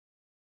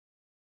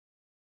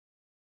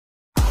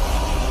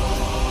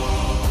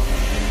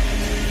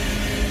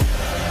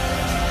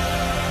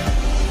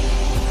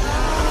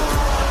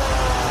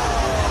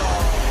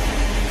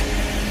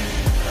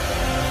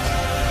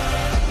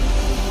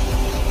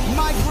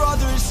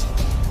brothers.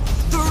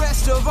 The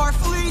rest of our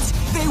fleet,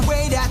 they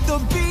wait at the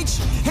beach.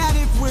 And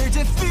if we're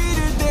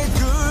defeated, they're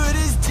good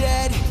as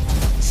dead.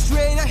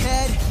 Straight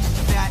ahead,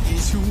 that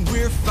is who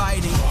we're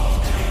fighting.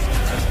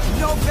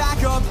 No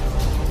backup,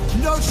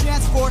 no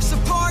chance for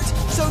support.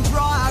 So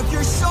draw out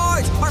your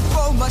swords, our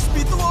foe must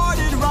be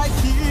thwarted right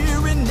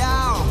here and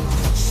now.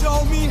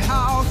 Show me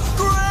how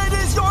great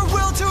is your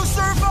will to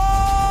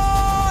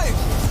survive.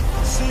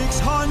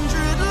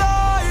 600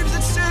 lives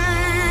at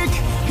stake,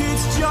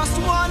 it's just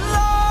one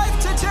life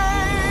to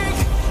take.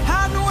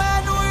 And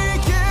when we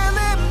kill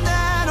him,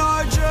 then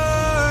our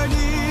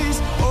journey's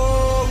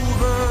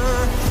over.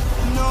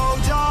 No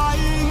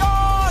dying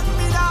on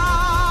me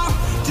now,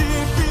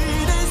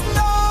 defeat is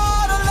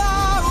not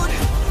allowed.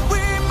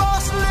 We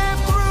must live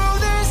through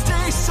this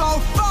day, so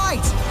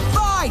fight,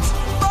 fight,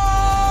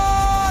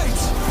 fight!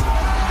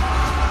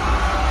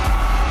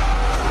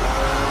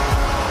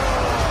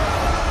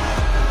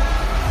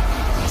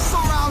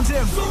 Surround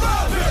him!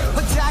 Surround him!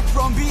 Attack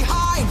from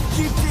behind,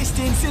 keep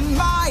distance in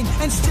mind,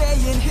 and stay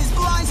in his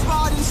blind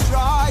spot and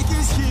strike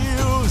his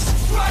heels.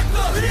 Strike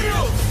the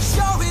heels!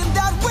 Show him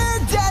that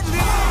we're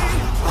deadly!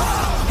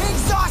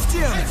 Exhaust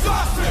him!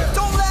 Exhaust him!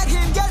 Don't let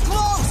him get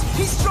close!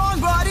 He's strong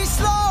but he's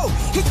slow!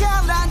 He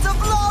can't land a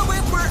blow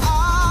if we're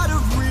out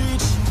of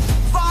reach.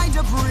 Find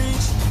a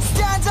breach,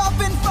 stand up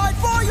and fight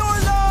for your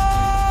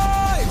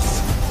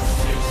lives!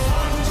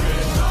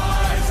 600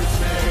 lives at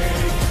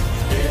stake,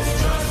 it's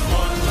just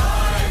one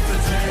life to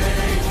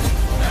take.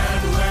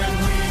 And when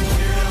we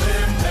kill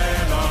him,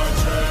 then our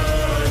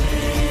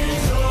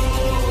journey's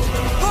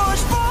over.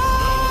 Push forward!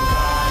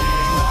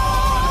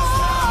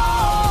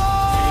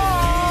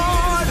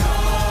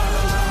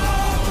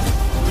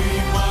 We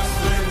must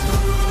live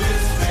through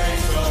this day,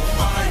 so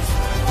fight,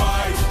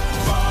 fight,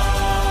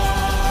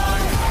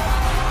 fight!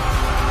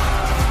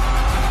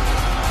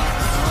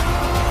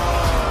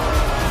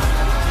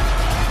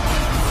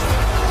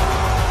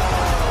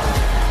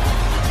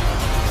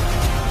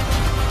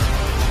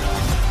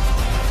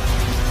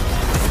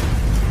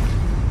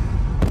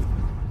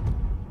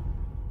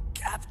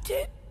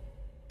 Captain?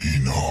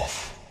 Enough.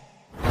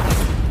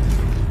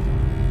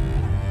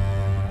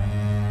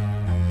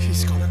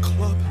 He's got a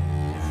club.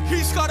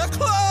 He's got a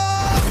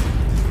club!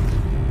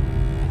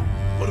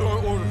 What are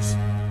our orders?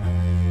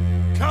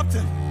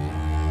 Captain!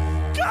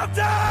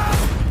 Captain!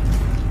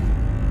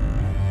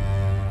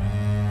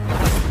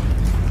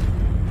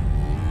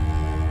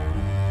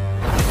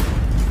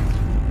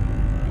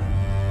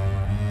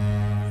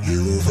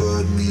 You've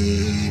heard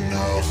me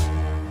enough.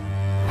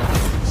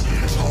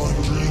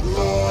 600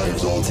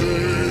 lives I'll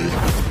take.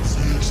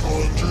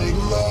 600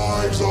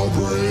 lives I'll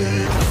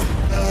break.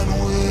 And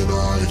when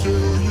I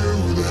kill you,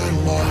 then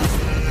my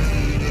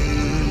fate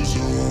is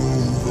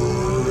over.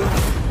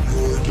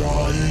 You're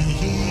dying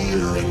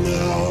here and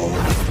now.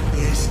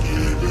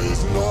 Escape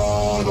is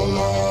not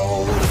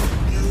allowed.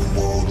 You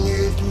won't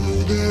live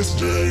through this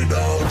day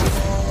now.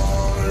 Die.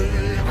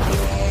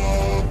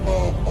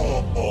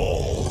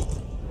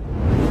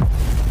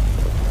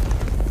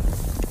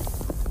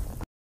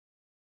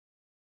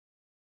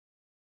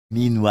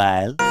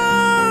 Meanwhile,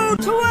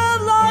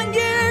 12 long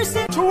years!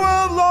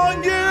 12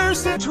 long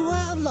years!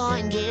 12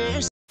 long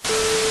years.